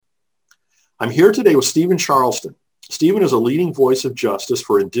I'm here today with Stephen Charleston. Stephen is a leading voice of justice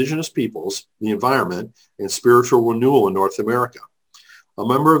for indigenous peoples, the environment, and spiritual renewal in North America. A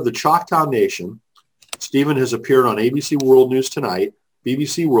member of the Choctaw Nation, Stephen has appeared on ABC World News Tonight,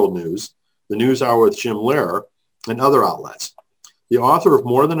 BBC World News, The News Hour with Jim Lehrer, and other outlets. The author of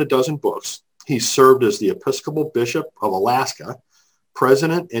more than a dozen books, he served as the Episcopal Bishop of Alaska,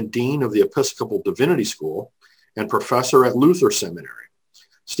 President and Dean of the Episcopal Divinity School, and Professor at Luther Seminary.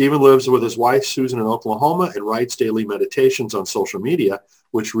 Stephen lives with his wife, Susan, in Oklahoma and writes daily meditations on social media,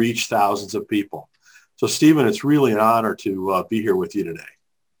 which reach thousands of people. So, Stephen, it's really an honor to be here with you today.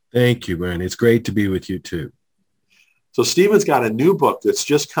 Thank you, man. It's great to be with you, too. So, Stephen's got a new book that's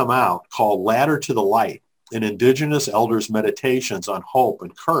just come out called Ladder to the Light, an Indigenous Elders' Meditations on Hope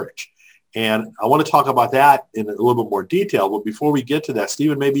and Courage. And I want to talk about that in a little bit more detail. But before we get to that,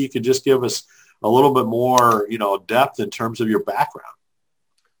 Stephen, maybe you could just give us a little bit more, depth in terms of your background.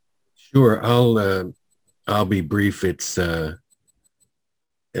 Sure, I'll be brief. It's a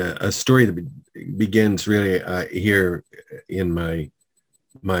story that begins really here in my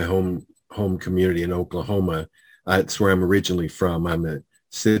home community in Oklahoma. It's where I'm originally from. I'm a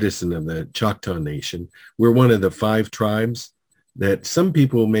citizen of the Choctaw Nation. We're one of the 5 tribes that some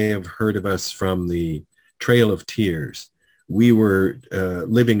people may have heard of us from the Trail of Tears. We were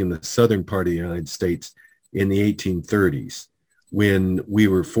living in the southern part of the United States in the 1830s. When we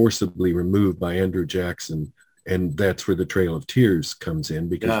were forcibly removed by Andrew Jackson, and that's where the Trail of Tears comes in,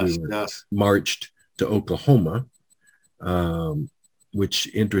 because we were marched to Oklahoma,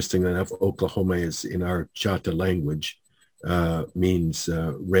 which, interestingly enough, Oklahoma is, in our Choctaw language, means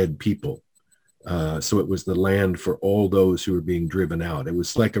red people. So it was the land for all those who were being driven out. It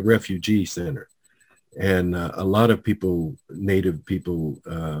was like a refugee center. And a lot of people, native people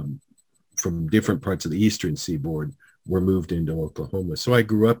from different parts of the eastern seaboard, were moved into Oklahoma. So I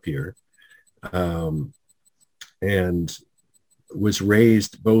grew up here and was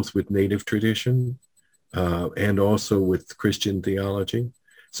raised both with Native tradition and also with Christian theology.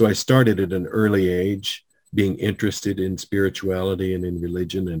 So I started at an early age being interested in spirituality and in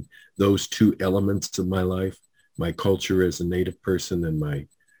religion, and those 2 elements of my life, my culture as a Native person and my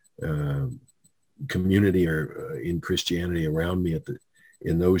community or in Christianity around me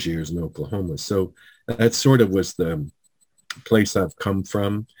in those years in Oklahoma. So that sort of was the place I've come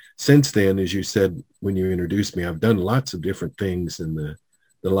from. Since then, as you said when you introduced me, I've done lots of different things in the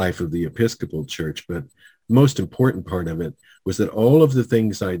life of the Episcopal Church, but the most important part of it was that all of the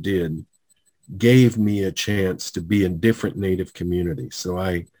things I did gave me a chance to be in different Native communities. So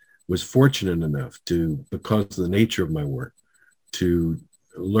I was fortunate enough to, because of the nature of my work, to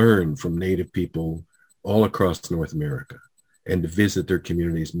learn from Native people all across North America and to visit their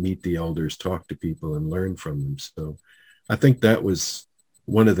communities, meet the elders, talk to people, and learn from them. So I think that was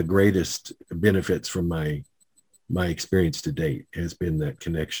one of the greatest benefits from my experience to date, has been that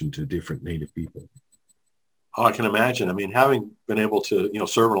connection to different Native people. Oh, I can imagine. I mean, having been able to,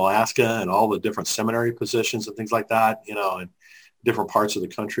 serve in Alaska and all the different seminary positions and things like that, in different parts of the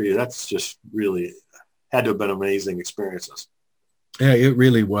country, that's just really had to have been amazing experiences. Yeah, it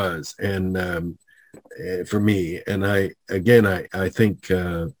really was. And for me, and I think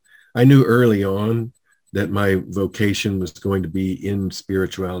I knew early on that my vocation was going to be in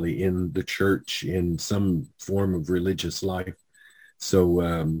spirituality, in the church, in some form of religious life.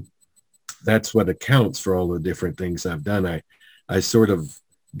 So that's what accounts for all the different things I've done. I sort of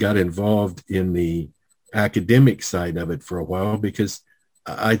got involved in the academic side of it for a while because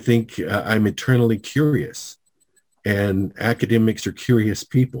I think I'm eternally curious. And academics are curious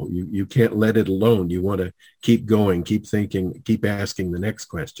people. You can't let it alone. You want to keep going, keep thinking, keep asking the next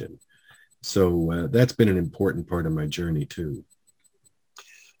question. So that's been an important part of my journey too.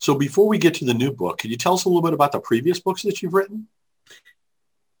 So before we get to the new book, could you tell us a little bit about the previous books that you've written?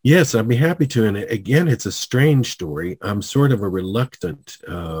 Yes, I'd be happy to. And again, it's a strange story. I'm sort of a reluctant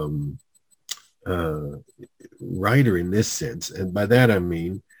writer in this sense. And by that, I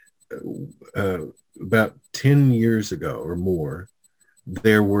mean, about 10 years ago or more,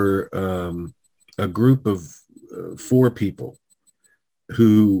 there were a group of 4 people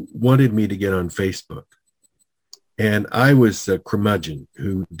who wanted me to get on Facebook. And I was a curmudgeon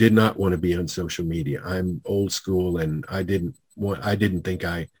who did not want to be on social media. I'm old school, and I didn't think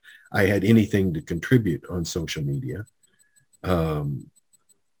I had anything to contribute on social media. And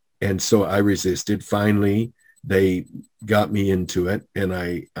so I resisted. Finally, they got me into it, and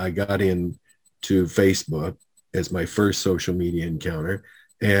I got into Facebook as my first social media encounter,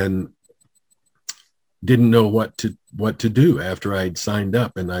 and didn't know what to do after I'd signed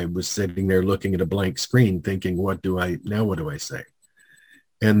up. And I was sitting there looking at a blank screen thinking, what do I say?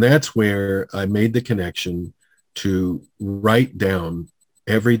 And that's where I made the connection to write down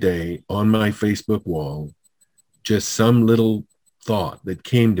every day on my Facebook wall just some little thought that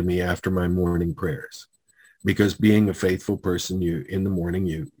came to me after my morning prayers. Because being a faithful person, you in the morning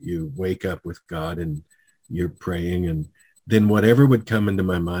you wake up with God and you're praying, and then whatever would come into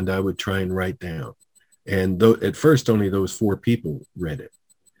my mind, I would try and write down. And at first, only those 4 people read it,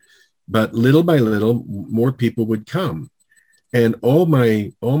 but little by little, more people would come, and all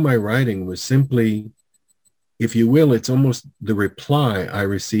my writing was simply, if you will, it's almost the reply I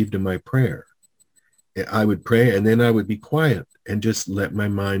received to my prayer. I would pray, and then I would be quiet and just let my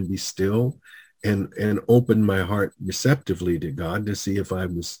mind be still, and open my heart receptively to God to see if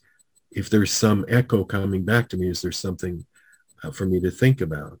there's some echo coming back to me. Is there something for me to think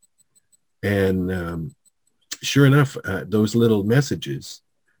about? And sure enough, those little messages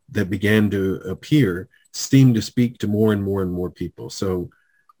that began to appear seemed to speak to more and more and more people. So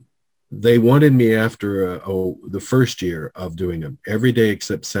they wanted me after the first year of doing them every day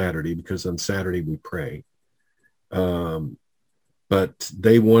except Saturday, because on Saturday we pray. But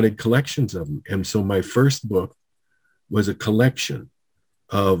they wanted collections of them. And so my first book was a collection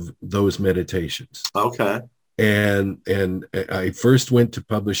of those meditations. Okay. And I first went to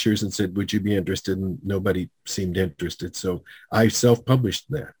publishers and said, would you be interested? And nobody seemed interested. So I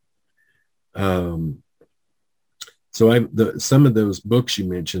self-published that. So some of those books you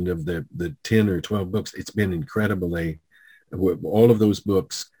mentioned, of the 10 or 12 books, it's been incredible. All of those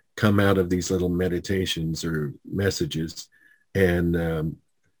books come out of these little meditations or messages, and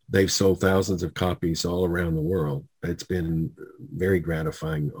they've sold thousands of copies all around the world. It's been very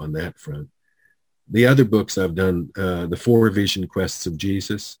gratifying on that front. The other books I've done, the 4 Vision Quests of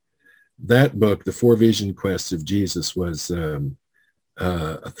Jesus. That book, the 4 Vision Quests of Jesus, was a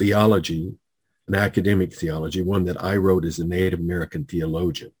theology, an academic theology, one that I wrote as a Native American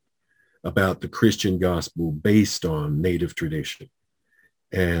theologian, about the Christian gospel based on Native tradition.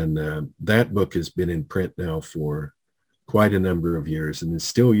 And that book has been in print now for quite a number of years, and is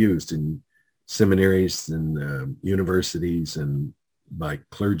still used in seminaries and universities and by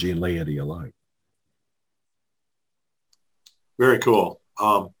clergy and laity alike. Very cool.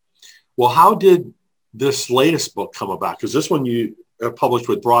 Well, how did this latest book come about? Because this one you published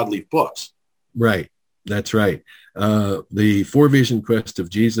with Broadleaf Books. Right. That's right. The 4 Vision Quest of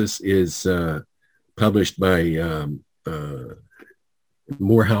Jesus is published by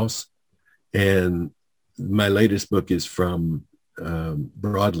Morehouse, and my latest book is from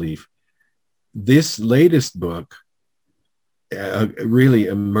Broadleaf. This latest book really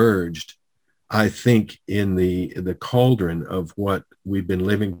emerged, I think, in the cauldron of what we've been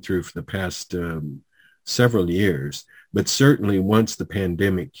living through for the past several years, but certainly once the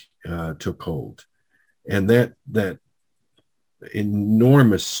pandemic took hold. And that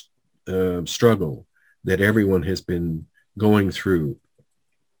enormous struggle that everyone has been going through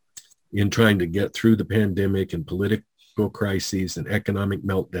in trying to get through the pandemic, and political crises and economic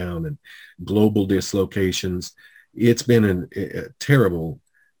meltdown and global dislocations. It's been a terrible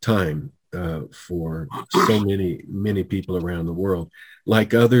time for so many people around the world.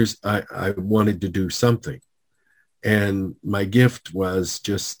 Like others, I wanted to do something. And my gift was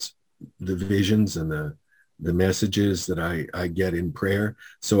just the visions and the messages that I get in prayer.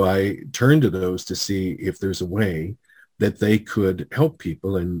 So I turned to those to see if there's a way that they could help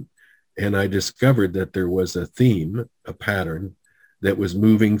people. And I discovered that there was a theme, a pattern that was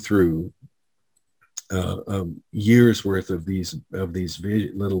moving through years worth of these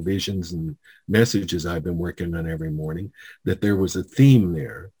little visions and messages I've been working on every morning, that there was a theme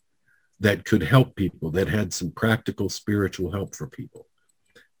there that could help people, that had some practical spiritual help for people.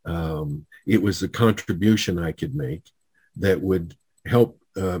 It was a contribution I could make that would help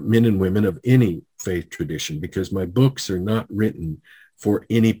men and women of any faith tradition, because my books are not written for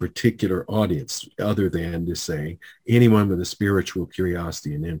any particular audience other than to say anyone with a spiritual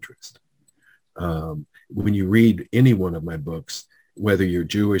curiosity and interest. When you read any one of my books, whether you're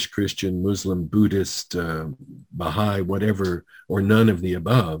Jewish, Christian, Muslim, Buddhist, Baha'i, whatever, or none of the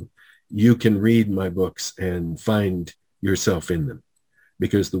above, you can read my books and find yourself in them,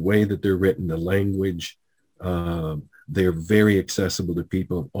 because the way that they're written, the language, they're very accessible to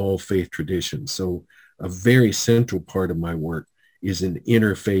people of all faith traditions. So a very central part of my work is an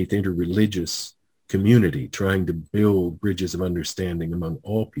interfaith, interreligious community, trying to build bridges of understanding among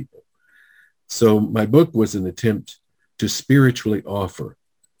all people. So my book was an attempt to spiritually offer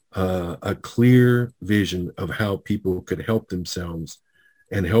a clear vision of how people could help themselves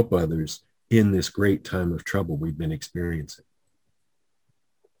and help others in this great time of trouble we've been experiencing.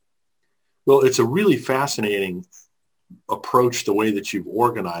 Well, it's a really fascinating approached the way that you've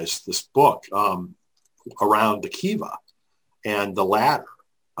organized this book around the kiva and the ladder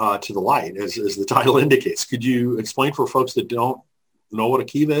to the light, as the title indicates. Could you explain for folks that don't know what a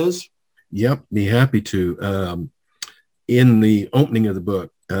kiva is? Yep, be happy to. In the opening of the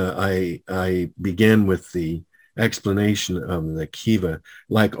book, I began with the explanation of the kiva.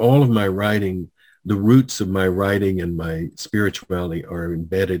 Like all of my writing, the roots of my writing and my spirituality are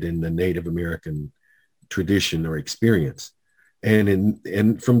embedded in the Native American tradition or experience,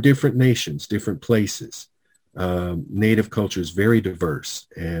 and from different nations, different places. Native culture is very diverse,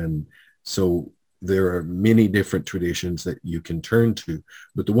 and so there are many different traditions that you can turn to.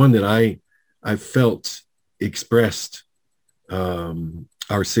 But the one that I felt expressed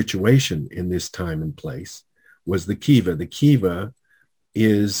our situation in this time and place was the kiva. The kiva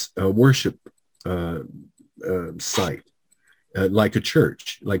is a worship site, like a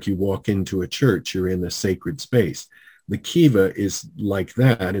church. Like you walk into a church, you're in a sacred space. The kiva is like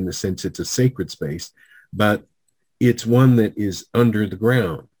that in the sense it's a sacred space, but it's one that is under the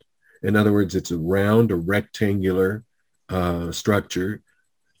ground. In other words, it's a round or rectangular structure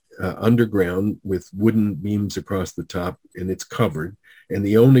underground with wooden beams across the top, and it's covered. And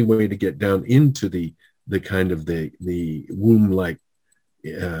the only way to get down into the kind of the womb-like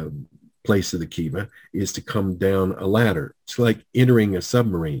place of the kiva is to come down a ladder. It's like entering a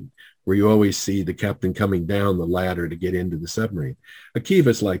submarine, where you always see the captain coming down the ladder to get into the submarine. A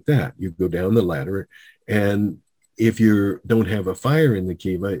kiva is like that. You go down the ladder, and if you don't have a fire in the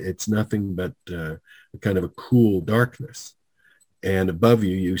kiva, it's nothing but kind of a cool darkness. And above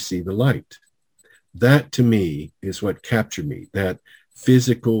you, you see the light. That, to me, is what captured me, that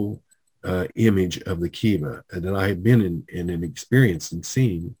physical image of the kiva that I had been in and experienced and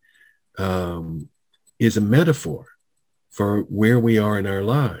seen, is a metaphor for where we are in our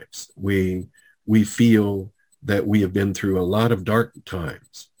lives. We feel that we have been through a lot of dark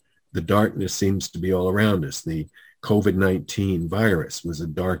times. The darkness seems to be all around us. The COVID-19 virus was a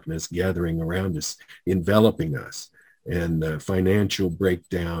darkness gathering around us, enveloping us, and financial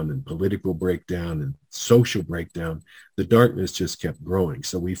breakdown and political breakdown and social breakdown. The darkness just kept growing.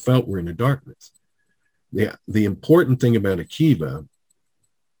 So we felt we're in a darkness. The important thing about a kiva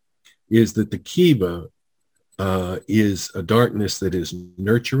is that the kiva is a darkness that is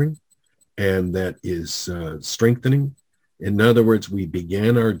nurturing and that is strengthening. In other words, we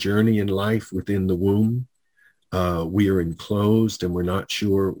began our journey in life within the womb. We are enclosed and we're not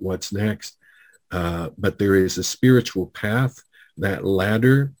sure what's next. But there is a spiritual path, that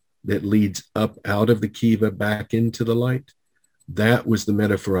ladder that leads up out of the kiva back into the light. That was the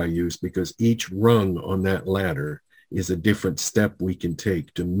metaphor I used, because each rung on that ladder is a different step we can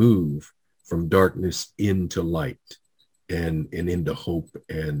take to move from darkness into light and into hope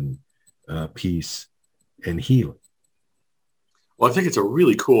and peace and healing. Well, I think it's a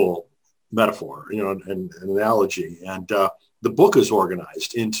really cool metaphor, and an analogy. And the book is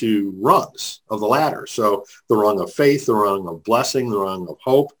organized into rungs of the ladder. So the rung of faith, the rung of blessing, the rung of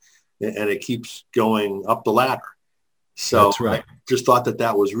hope, and it keeps going up the ladder. So that's right. I just thought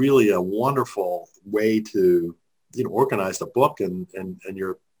that was really a wonderful way to, organize the book and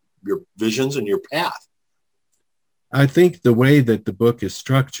your visions and your path. I think the way that the book is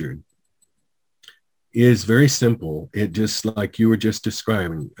structured is very simple. It just, like you were just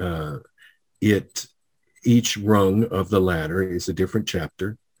describing, each rung of the ladder is a different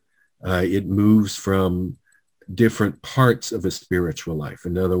chapter. It moves from different parts of a spiritual life.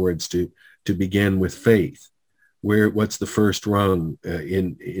 In other words, to begin with faith, what's the first rung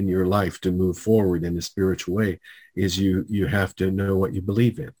in your life to move forward in a spiritual way is you have to know what you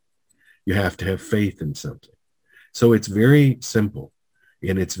believe in. You have to have faith in something. So it's very simple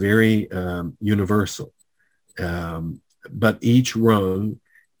and it's very universal. But each rung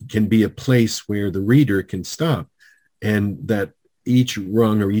can be a place where the reader can stop, and that each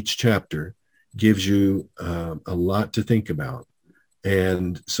rung or each chapter gives you a lot to think about.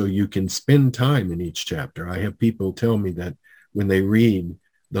 And so you can spend time in each chapter. I have people tell me that when they read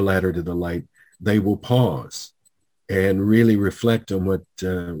The Ladder to the Light, they will pause and really reflect on what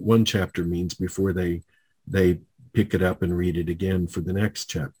one chapter means before they pick it up and read it again for the next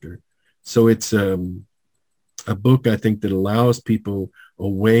chapter. So it's a book, I think, that allows people a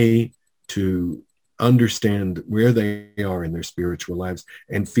way to understand where they are in their spiritual lives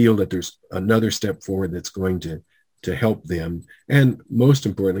and feel that there's another step forward that's going to help them, and most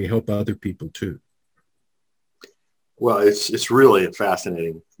importantly, help other people too. Well, it's really a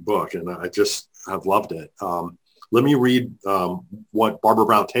fascinating book, and I've loved it. Let me read what Barbara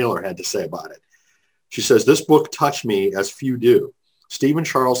Brown Taylor had to say about it. She says, "This book touched me as few do. Stephen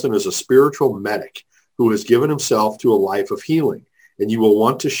Charleston is a spiritual medic who has given himself to a life of healing, and you will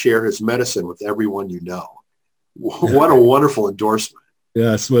want to share his medicine with everyone you know. What a wonderful endorsement.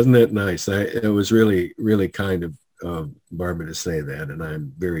 Yes, wasn't that nice? It was really, really kind of Barbara to say that, and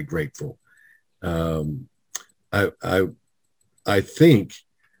I'm very grateful. I think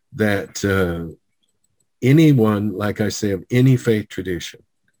that anyone, like I say, of any faith tradition,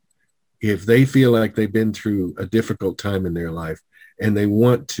 if they feel like they've been through a difficult time in their life and they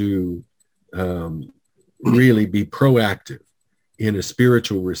want to really be proactive in a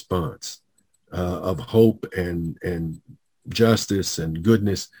spiritual response of hope and justice and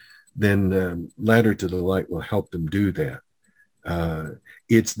goodness, then Ladder to the Light will help them do that.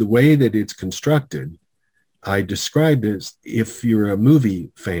 It's the way that it's constructed. I described it as if you're a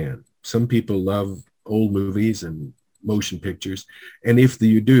movie fan. Some people love old movies and motion pictures. And if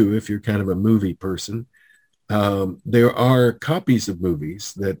you're kind of a movie person, there are copies of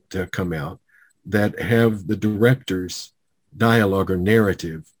movies that come out that have the director's dialogue or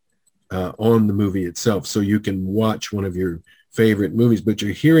narrative on the movie itself. So you can watch one of your favorite movies, but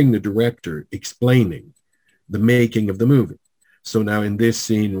you're hearing the director explaining the making of the movie. So now in this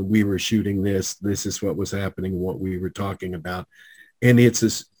scene, we were shooting this is what was happening, what we were talking about. And it's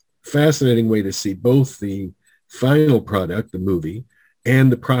this fascinating way to see both the final product, the movie,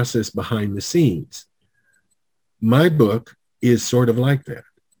 and the process behind the scenes. My book is sort of like that.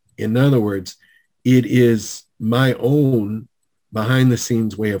 In other words, it is my own behind the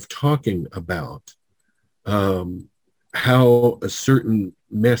scenes way of talking about how a certain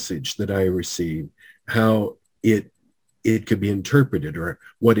message that I received, how it could be interpreted, or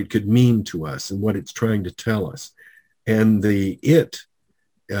what it could mean to us and what it's trying to tell us. And the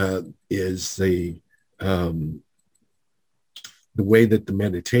is the way that the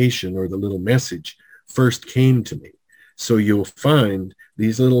meditation or the little message first came to me. So you'll find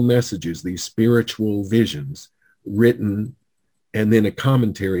these little messages, these spiritual visions written, and then a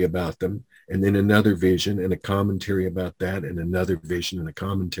commentary about them, and then another vision and a commentary about that, and another vision and a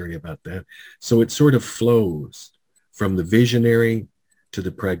commentary about that. So it sort of flows from the visionary to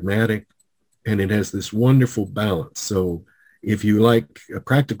the pragmatic, and it has this wonderful balance. So if you like a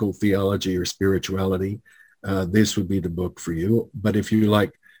practical theology or spirituality, this would be the book for you. But if you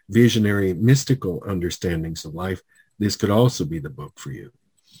like visionary, mystical understandings of life, this could also be the book for you.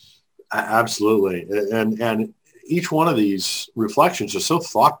 Absolutely. And each one of these reflections is so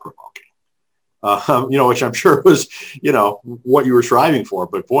thought-provoking, which I'm sure was, what you were striving for.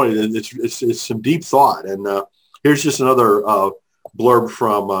 But boy, it's some deep thought. And here's just another blurb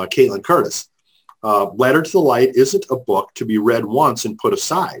from Caitlin Curtis. Ladder to the Light isn't a book to be read once and put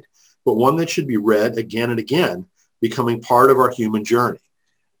aside, but one that should be read again and again, becoming part of our human journey.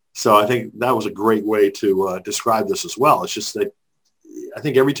 So I think that was a great way to describe this as well. It's just that I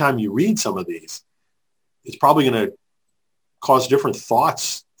think every time you read some of these, it's probably going to cause different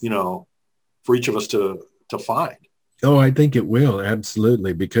thoughts, for each of us to find. Oh, I think it will.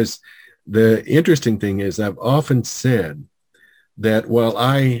 Absolutely. Because the interesting thing is I've often said that while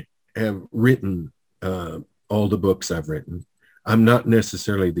I have written all the books I've written, I'm not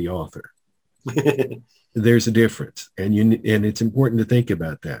necessarily the author. There's a difference. And it's important to think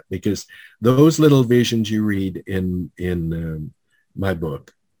about that, because those little visions you read in my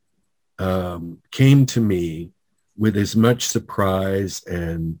book came to me with as much surprise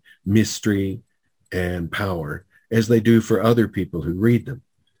and mystery and power as they do for other people who read them.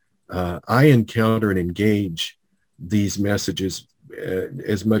 I encounter and engage these messages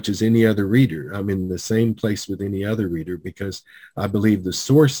as much as any other reader. I'm in the same place with any other reader because I believe the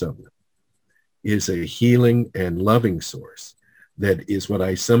source of them is a healing and loving source that is what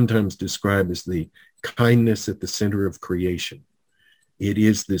I sometimes describe as the kindness at the center of creation. It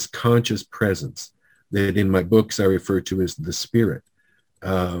is this conscious presence that in my books I refer to as the spirit.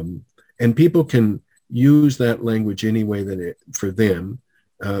 And people can use that language any way that for them,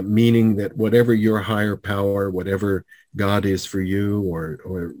 meaning that whatever your higher power, whatever God is for you,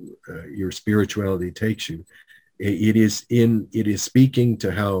 or your spirituality takes you, it is speaking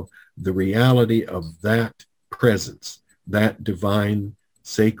to how the reality of that presence, that divine,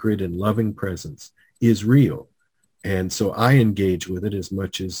 sacred, and loving presence is real. And so I engage with it as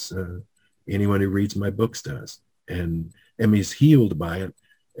much as anyone who reads my books does, and is healed by it,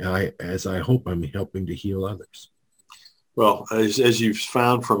 as I hope I'm helping to heal others. Well, as you've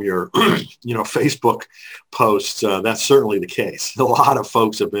found from your, Facebook posts, that's certainly the case. A lot of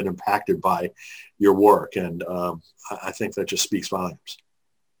folks have been impacted by your work, and I think that just speaks volumes.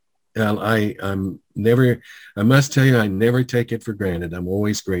 I must tell you, I never take it for granted. I'm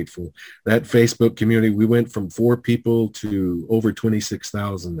always grateful. That Facebook community, we went from 4 people to over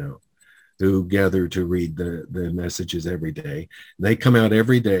 26,000 now. who gather to read the messages every day. They come out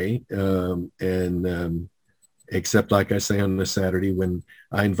every day, except, like I say, on the Saturday when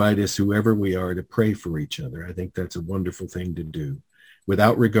I invite us, whoever we are, to pray for each other. I think that's a wonderful thing to do,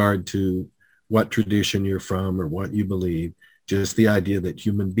 without regard to what tradition you're from or what you believe, just the idea that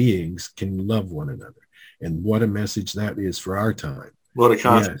human beings can love one another. And what a message that is for our time. What a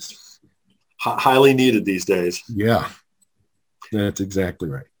concept. Yes. Highly needed these days. Yeah, that's exactly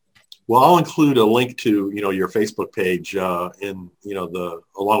right. Well, I'll include a link to, your Facebook page in,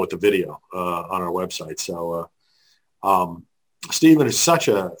 along with the video on our website. So, Stephen, it's such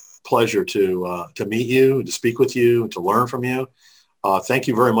a pleasure to meet you, to speak with you, and to learn from you. Thank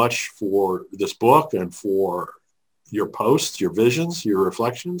you very much for this book and for your posts, your visions, your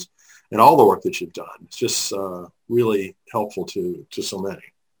reflections, and all the work that you've done. It's just really helpful to so many.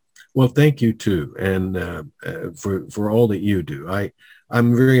 Well, thank you too, and for all that you do.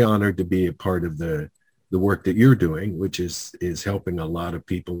 I'm very honored to be a part of the work that you're doing, which is helping a lot of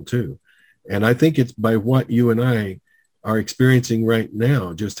people too. And I think it's by what you and I are experiencing right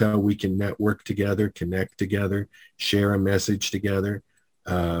now, just how we can network together, connect together, share a message together.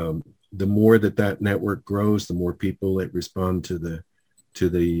 The more that network grows, the more people that respond to the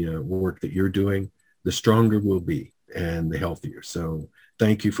work that you're doing, the stronger we'll be and the healthier. So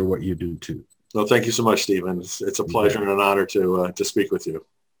thank you for what you do too. Well, thank you so much, Stephen. It's a pleasure and an honor to speak with you.